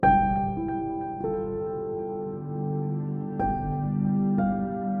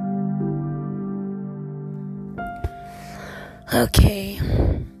Okay,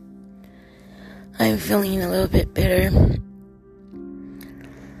 I'm feeling a little bit bitter.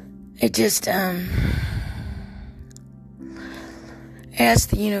 It just,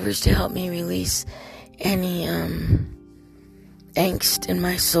 asked the universe to help me release any, angst in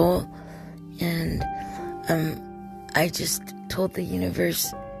my soul, and, I just told the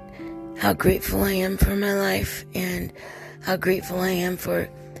universe how grateful I am for my life, and how grateful I am for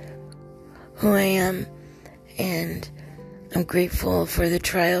who I am, and I'm grateful for the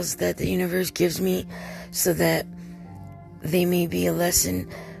trials that the universe gives me so that they may be a lesson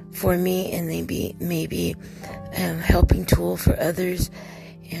for me, and they may be helping tool for others.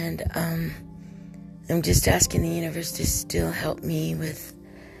 And I'm just asking the universe to still help me with,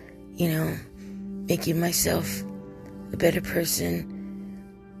 making myself a better person.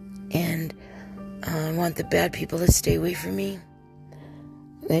 And I want the bad people to stay away from me.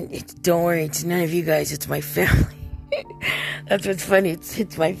 And don't worry, it's none of you guys, it's my family. That's what's funny,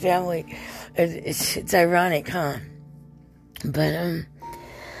 it's my family. It's ironic, huh? But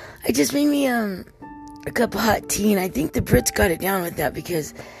I just made me a cup of hot tea, and I think the Brits got it down with that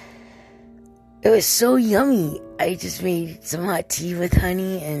because it was so yummy. I just made some hot tea with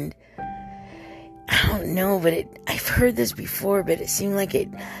honey, and I don't know, but I've heard this before, but it seemed like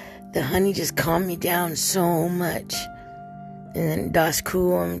the honey just calmed me down so much. And then that's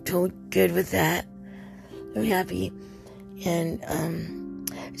cool, I'm totally good with that. I'm happy. And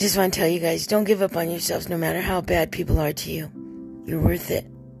I just want to tell you guys, don't give up on yourselves no matter how bad people are to you. You're worth it.